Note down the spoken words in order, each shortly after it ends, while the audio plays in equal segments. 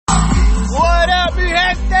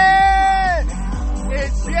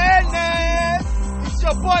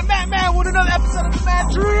your boy Matt Man with another episode of the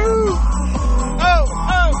Matt Drew.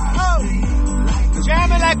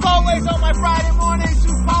 Jamming like always on my Friday mornings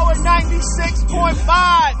to Power 96.5.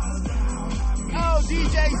 Oh,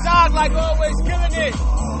 DJ Zog like always killing it.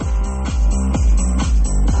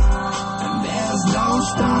 And there's no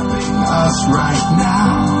stopping us right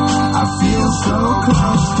now. I feel so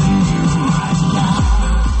close to you right now.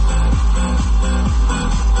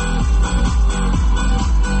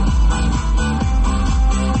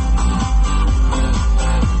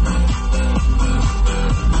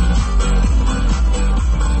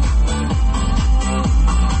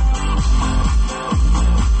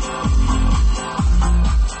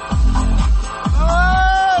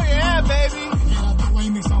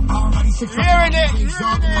 Hearing it.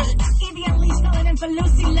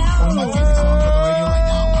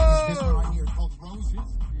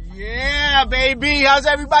 Yeah, baby. How's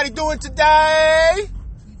everybody doing today?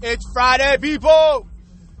 It's Friday, people.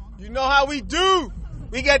 You know how we do.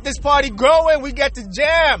 We get this party going. We get to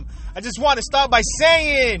jam. I just want to start by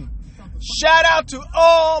saying, shout out to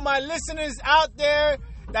all my listeners out there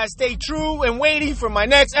that stay true and waiting for my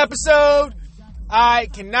next episode. I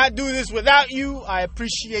cannot do this without you. I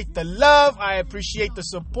appreciate the love. I appreciate the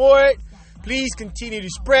support. Please continue to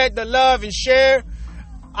spread the love and share.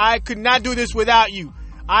 I could not do this without you.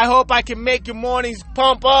 I hope I can make your mornings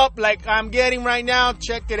pump up like I'm getting right now.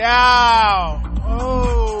 Check it out.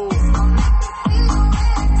 Oh.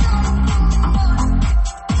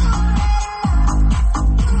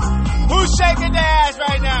 Who's shaking their ass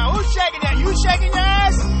right now? Who's shaking that? You shaking your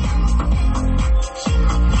ass?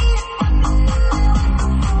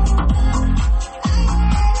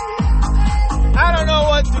 I don't know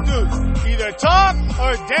what to do. Either talk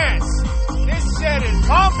or dance. This shit is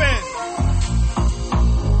pumping.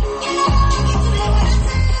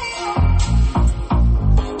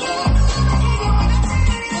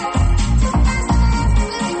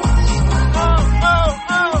 Oh.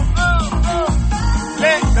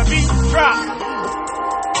 Let the beat drop.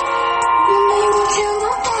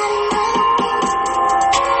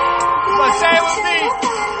 Come on, say it with me.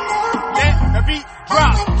 Let the beat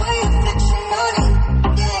drop.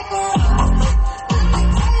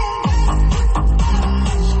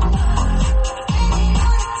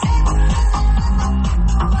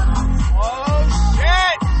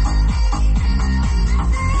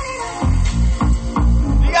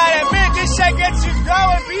 Gets you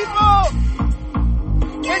going, people.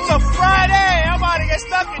 It's a Friday. I'm about to get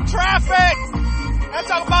stuck in traffic. I'm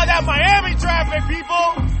talking about that Miami traffic,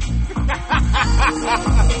 people.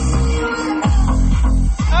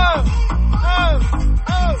 Oh.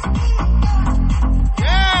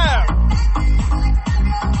 Yeah.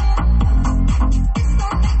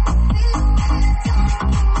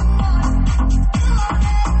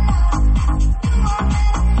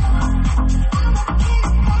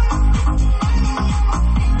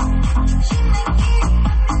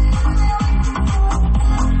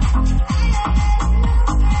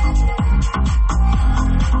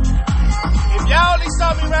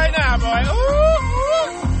 Right now, boy. Ooh.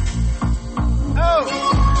 Oh.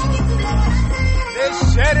 This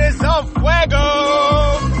shit is a fuego.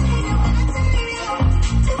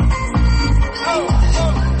 Oh.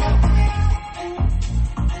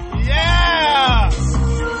 Yeah.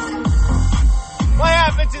 What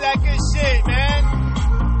happened to that good shit, man?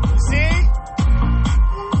 See?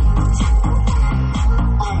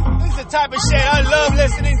 This is the type of shit I love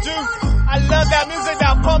listening to. I love that music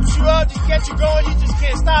that pumps you up, just gets you going, you just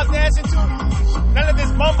can't stop dancing to. None of this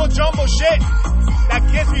mumbo jumbo shit that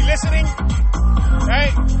gets me listening,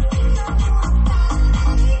 right?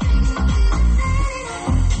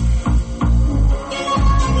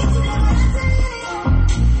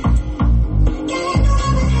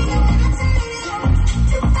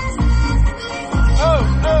 Oh.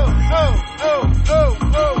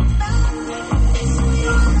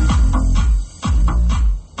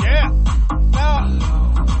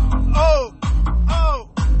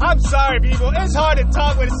 I'm sorry, people. It's hard to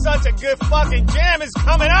talk when such a good fucking jam is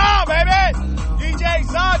coming on, baby. DJ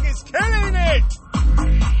Zog is killing it.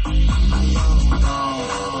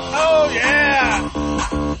 Oh, yeah.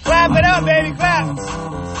 Clap it up, baby. Clap.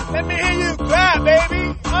 Let me hear you clap,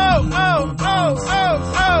 baby. Oh.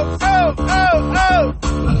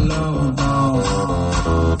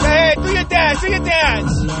 Hey, do your dance.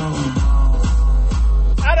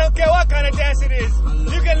 I don't care what kind of dance it is.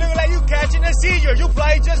 You can look like you catching a seizure. You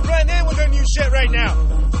probably just blend in with the new shit right now.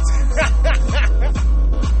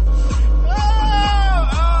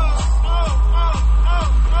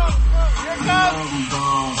 Here it goes.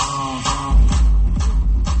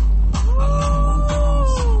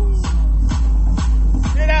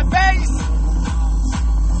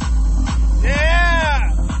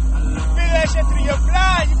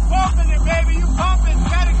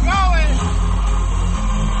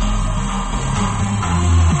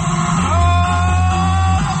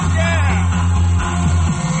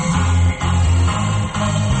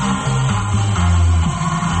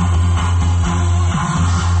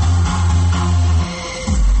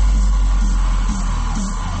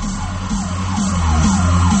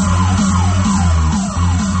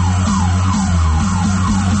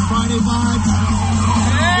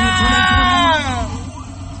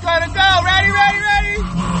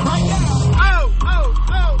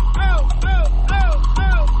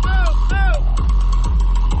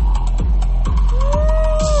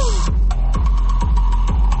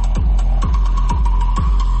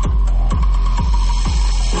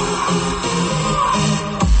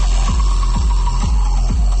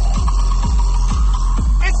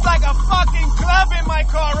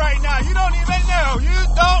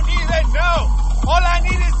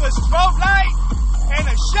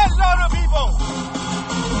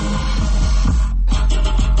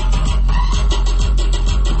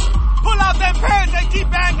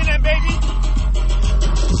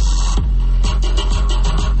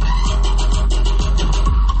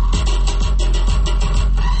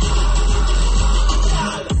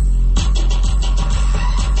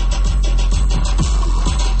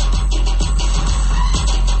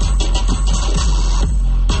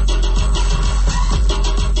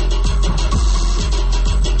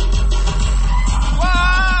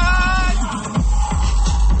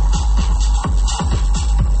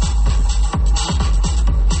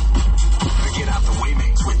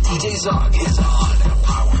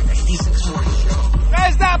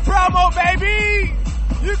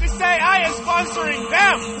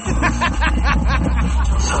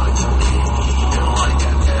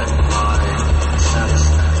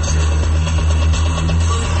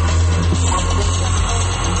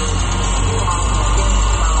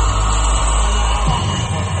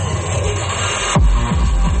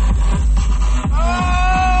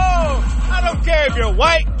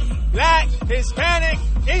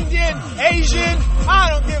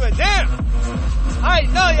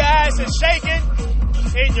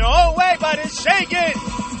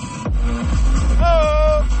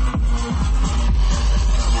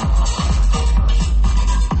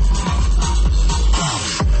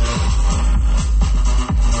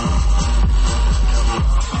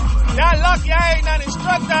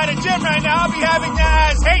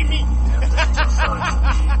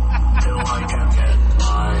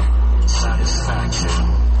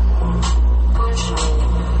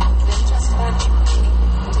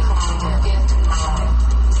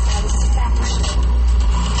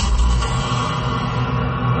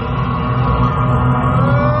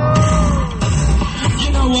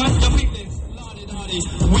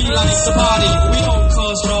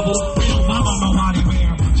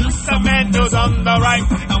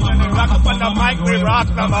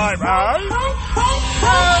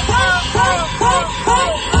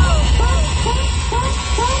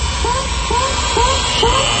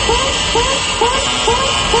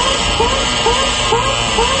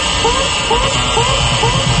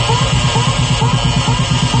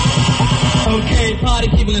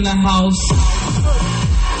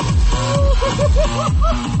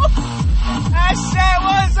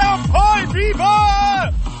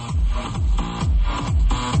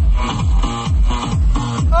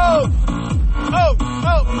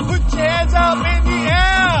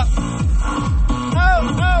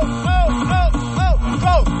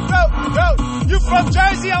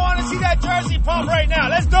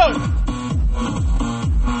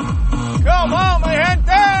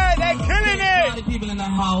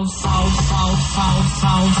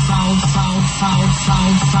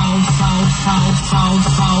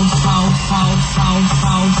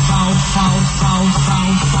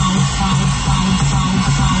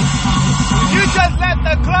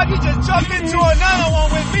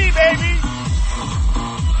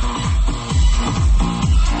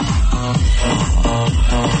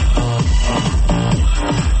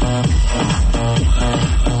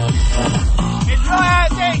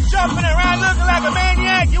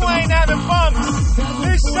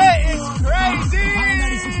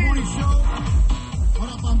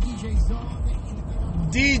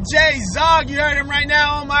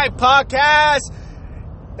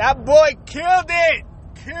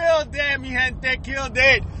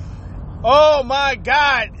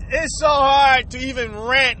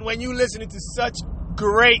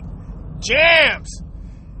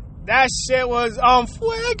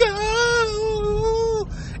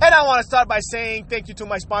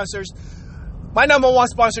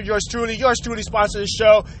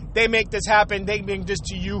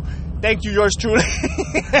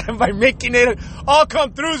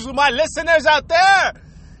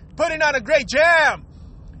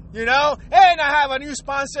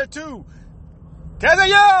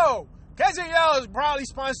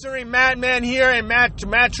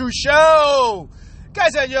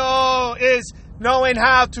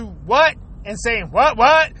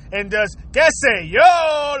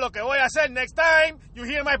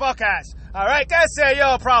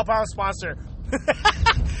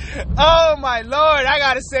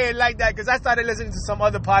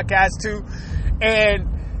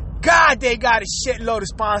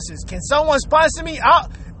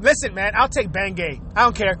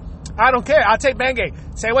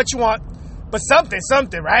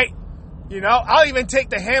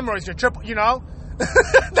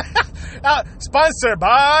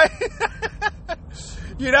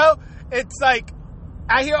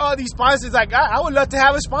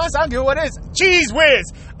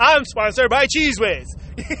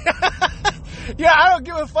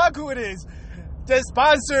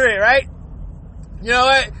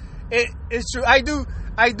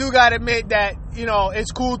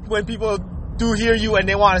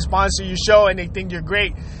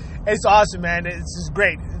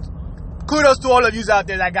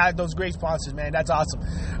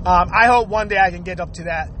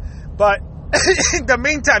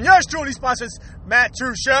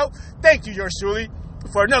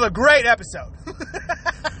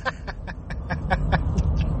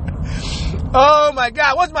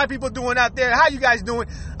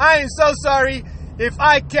 if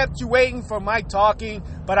I kept you waiting for my talking,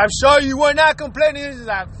 but I'm sure you were not complaining. This is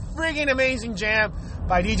a freaking amazing jam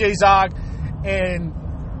by DJ Zog and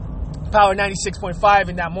Power 96.5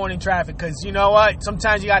 in that morning traffic. Because you know what?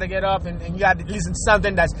 Sometimes you got to get up and you got to listen to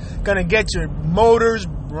something that's going to get your motors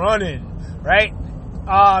running, right?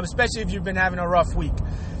 Especially if you've been having a rough week.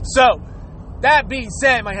 So, that being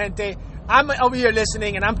said, my gente, I'm over here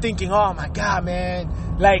listening and I'm thinking, oh my God,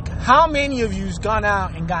 man. Like, how many of you's gone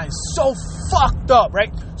out and gotten so fucked up,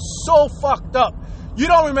 right? So fucked up. You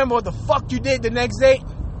don't remember what the fuck you did the next day?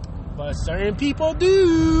 But certain people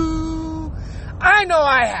do. I know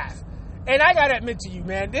I have. And I gotta admit to you,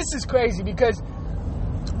 man, this is crazy because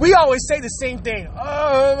we always say the same thing.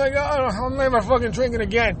 Oh my God, I'm never fucking drinking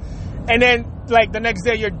again. And then, like, the next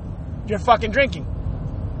day you're fucking drinking.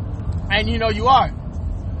 And you know you are.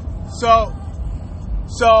 So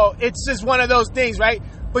it's just one of those things, right?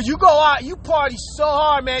 But you go out, you party so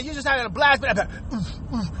hard, man. You're just having a blast.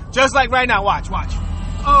 Just like right now. Watch.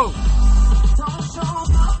 Oh.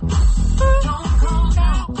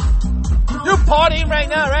 You're partying right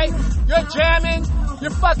now, right? You're jamming.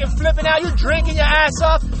 You're fucking flipping out. You're drinking your ass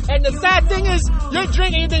off. And the sad thing is, you're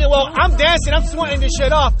drinking. You're thinking, well, I'm dancing. I'm sweating this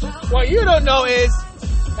shit off. What you don't know is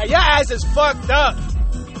that your ass is fucked up.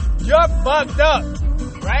 You're fucked up,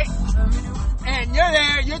 right? And you're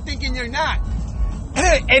there. You're thinking you're not.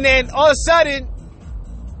 And then all of a sudden,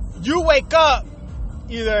 you wake up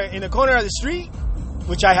either in the corner of the street,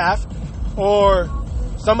 which I have, or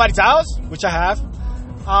somebody's house, which I have,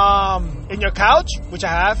 in your couch, which I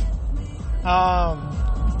have,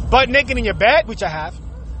 butt naked in your bed, which I have,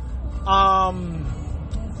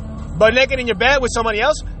 butt naked in your bed with somebody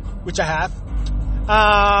else, which I have.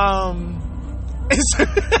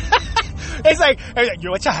 It's like,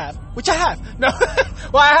 which I have. No,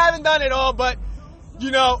 well, I haven't done it all, but, you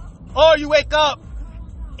know, or you wake up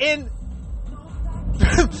in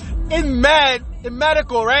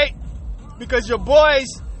medical, right? Because your boys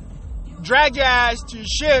dragged your ass to your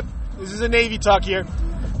ship. This is a Navy talk here,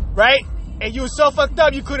 right? And you were so fucked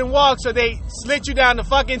up you couldn't walk, so they slid you down the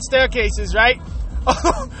fucking staircases, right?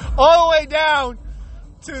 All the way down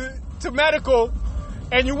to medical,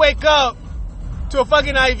 and you wake up to a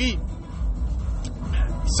fucking IV.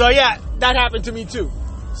 So yeah, that happened to me too.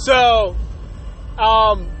 So,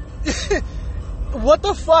 what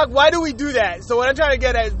the fuck? Why do we do that? So what I'm trying to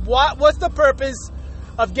get at is, what's the purpose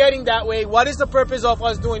of getting that way? What is the purpose of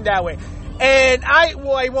us doing that way? And I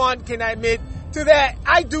can admit to that,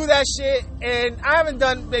 I do that shit, and I haven't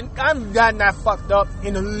gotten that fucked up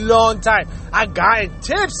in a long time. I gotten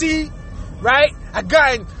tipsy, right? I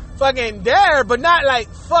gotten fucking there, but not like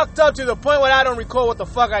fucked up to the point where I don't recall what the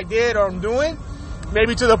fuck I did or I'm doing.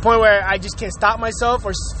 Maybe to the point where I just can't stop myself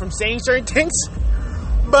from saying certain things.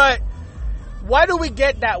 But why do we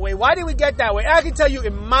get that way? Why do we get that way? I can tell you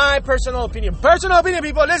in my personal opinion. Personal opinion,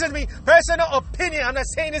 people, listen to me. Personal opinion. I'm not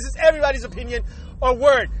saying this is everybody's opinion or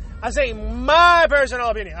word. I'm saying my personal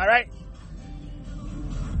opinion, all right?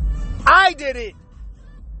 I did it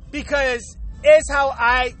because it's how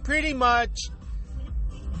I pretty much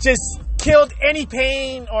just killed any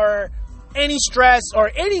pain or any stress or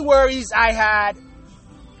any worries I had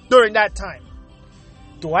during that time.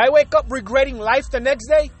 Do I wake up regretting life the next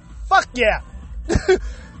day? Fuck yeah.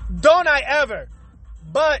 Don't I ever.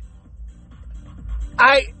 But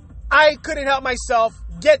I couldn't help myself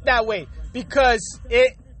get that way because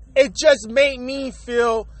it just made me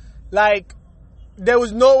feel like there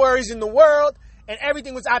was no worries in the world and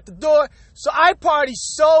everything was out the door. So I partied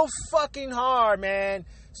so fucking hard, man.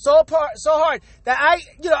 So hard that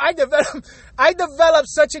I developed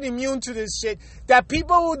such an immune to this shit that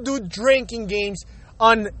people would do drinking games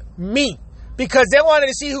on me because they wanted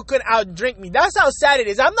to see who could outdrink me. That's how sad it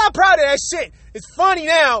is. I'm not proud of that shit. It's funny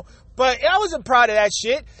now, but I wasn't proud of that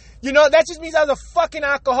shit. You know, that just means I was a fucking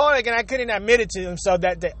alcoholic and I couldn't admit it to himself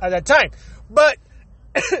at that time. But,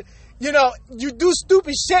 you know, you do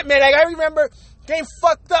stupid shit, man. Like, I remember getting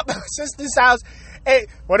fucked up at my sister's house. Hey,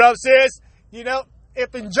 what up, sis? You know,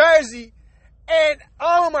 up in Jersey. And,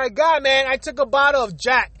 oh my God, man, I took a bottle of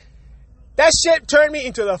Jack. That shit turned me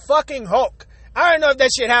into the fucking Hulk. I don't know if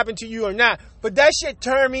that shit happened to you or not, but that shit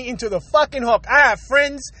turned me into the fucking Hulk. I have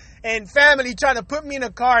friends and family trying to put me in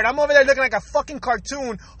a car, and I'm over there looking like a fucking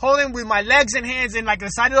cartoon, holding with my legs and hands in like the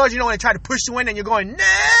side of the doors, you know, when they try to push you in and you're going,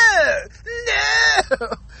 no.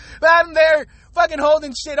 But I'm there fucking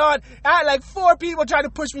holding shit on. I had like 4 people trying to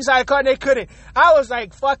push me inside the car and they couldn't. I was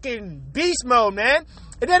like fucking beast mode, man.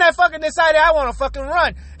 And then I fucking decided I want to fucking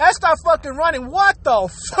run. I start fucking running. What the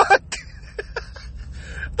fuck?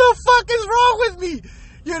 The fuck is wrong with me?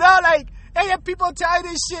 You know, like, hey, people tell you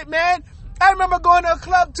this shit, man. I remember going to a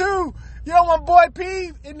club too, You know my boy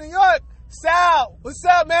P in New York, Sal, what's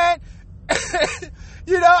up, man?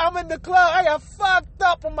 You know, I'm in the club. I got fucked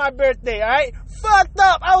up on my birthday, all right? Fucked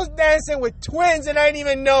up. I was dancing with twins and I didn't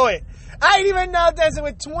even know it. I didn't even know I was dancing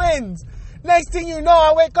with twins. Next thing you know,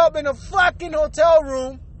 I wake up in a fucking hotel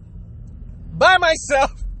room by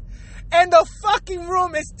myself and the fucking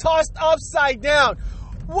room is tossed upside down.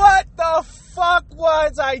 What the fuck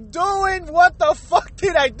was I doing? What the fuck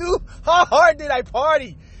did I do? How hard did I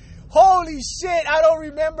party? Holy shit, I don't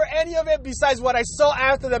remember any of it besides what I saw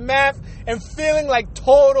after the math and feeling like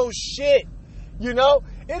total shit. You know,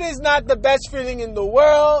 it is not the best feeling in the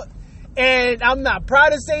world. And I'm not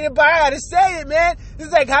proud to say it, but I gotta say it, man.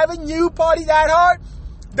 It's like having you party that hard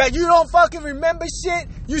that you don't fucking remember shit.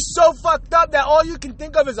 You're so fucked up that all you can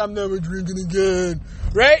think of is, I'm never drinking again,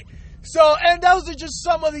 right? So, and those are just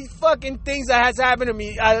some of the fucking things that has happened to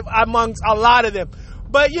me amongst a lot of them.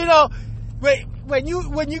 But, you know, when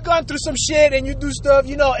you gone through some shit and you do stuff,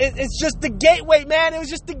 you know, it's just the gateway, man. It was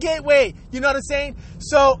just the gateway. You know what I'm saying?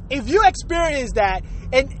 So if you experience that,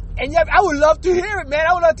 and yeah, I would love to hear it, man.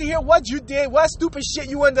 I would love to hear what you did, what stupid shit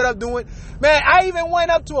you ended up doing. Man, I even went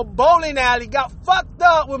up to a bowling alley, got fucked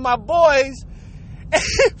up with my boys,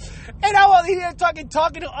 and I was here talking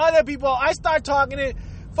to other people. I start talking to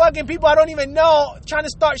fucking people I don't even know, trying to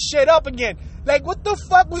start shit up again. Like, what the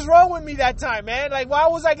fuck was wrong with me that time, man? Like, why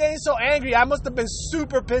was I getting so angry? I must have been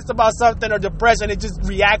super pissed about something or depressed, and it just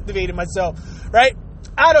reactivated myself, right?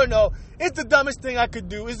 I don't know. It's the dumbest thing I could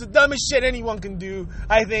do. It's the dumbest shit anyone can do,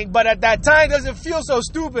 I think. But at that time, it doesn't feel so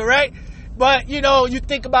stupid, right? But, you know, you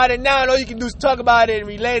think about it now, and all you can do is talk about it and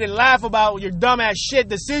relate and laugh about your dumbass shit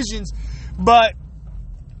decisions. But,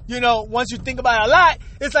 you know, once you think about it a lot,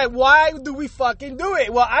 it's like, why do we fucking do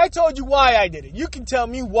it? Well, I told you why I did it. You can tell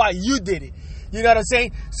me why you did it. You know what I'm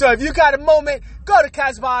saying? So if you got a moment, go to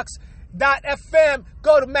Castbox.fm,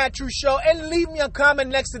 go to Matt True Show, and leave me a comment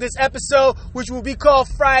next to this episode, which will be called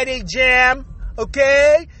Friday Jam,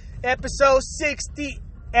 okay? Episode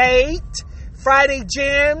 68, Friday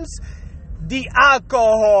Jams, the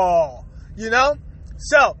alcohol, you know?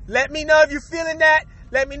 So let me know if you're feeling that.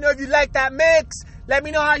 Let me know if you like that mix. Let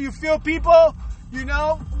me know how you feel, people. You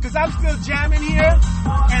know, because I'm still jamming here,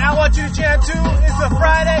 and I want you to jam too. It's a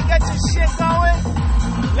Friday, get your shit going.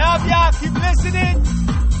 Love y'all, keep listening.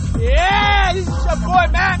 Yeah, this is your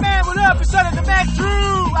boy Matt, man, with an episode of the Matt Drew.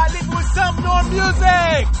 I leave you with some more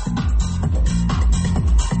music.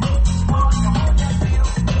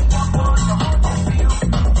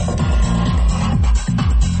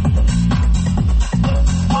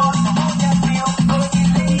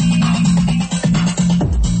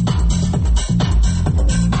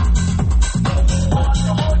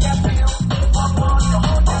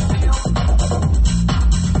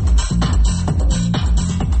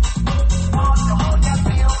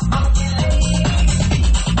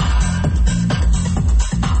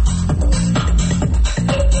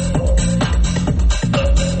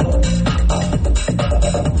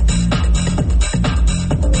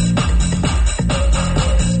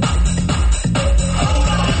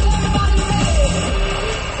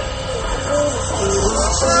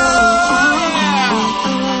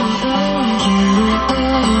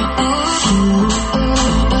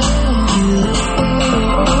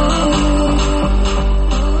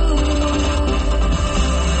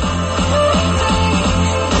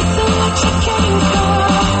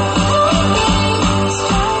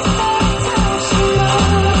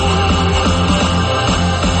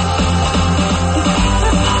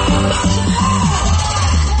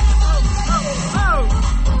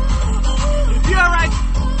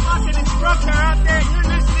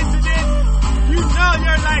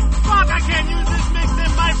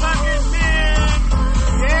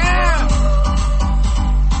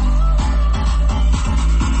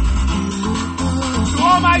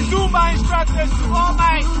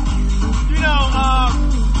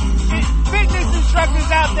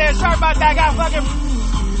 Sorry about that. I got fucking,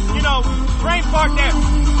 brain fart there.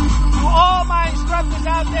 To all my instructors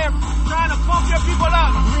out there trying to pump your people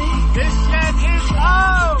up, this shit is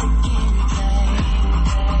low.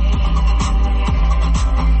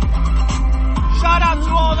 Shout out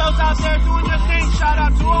to all those out there doing your thing. Shout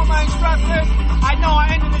out to all my instructors. I know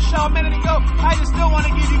I ended the show a minute ago. I just still want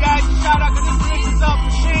to give you guys a shout out because this mix is up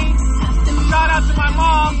machine. Shout out to my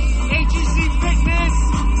mom, HEC Fitness.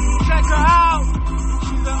 Check her out.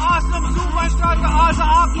 She's an awesome Zumba instructor, awesome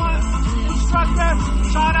Aqua instructor.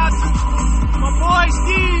 Shout out to my boy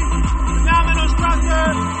Steve, phenomenal instructor,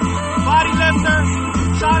 body lifter.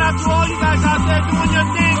 Shout out to all you guys out there doing your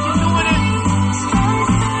thing. You're doing it.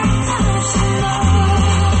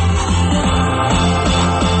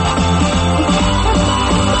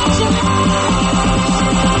 Just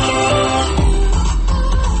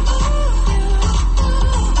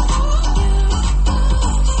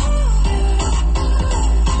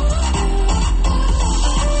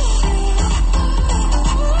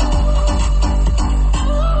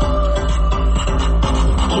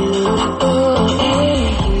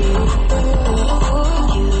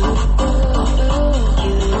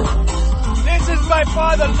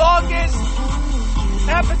far the longest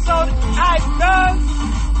episode I've done.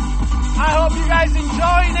 I hope you guys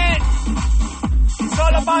enjoying it. It's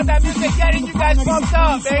all about that music getting you guys pumped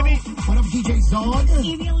up, baby. What up, DJ Zog?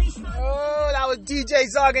 Oh, that was DJ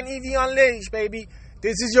Zog and Evie Unleashed, baby.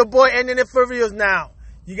 This is your boy ending it for reals now.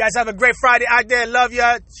 You guys have a great Friday out there. Love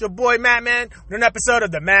ya. It's your boy Matt Man with an episode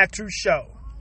of The Mad True Show.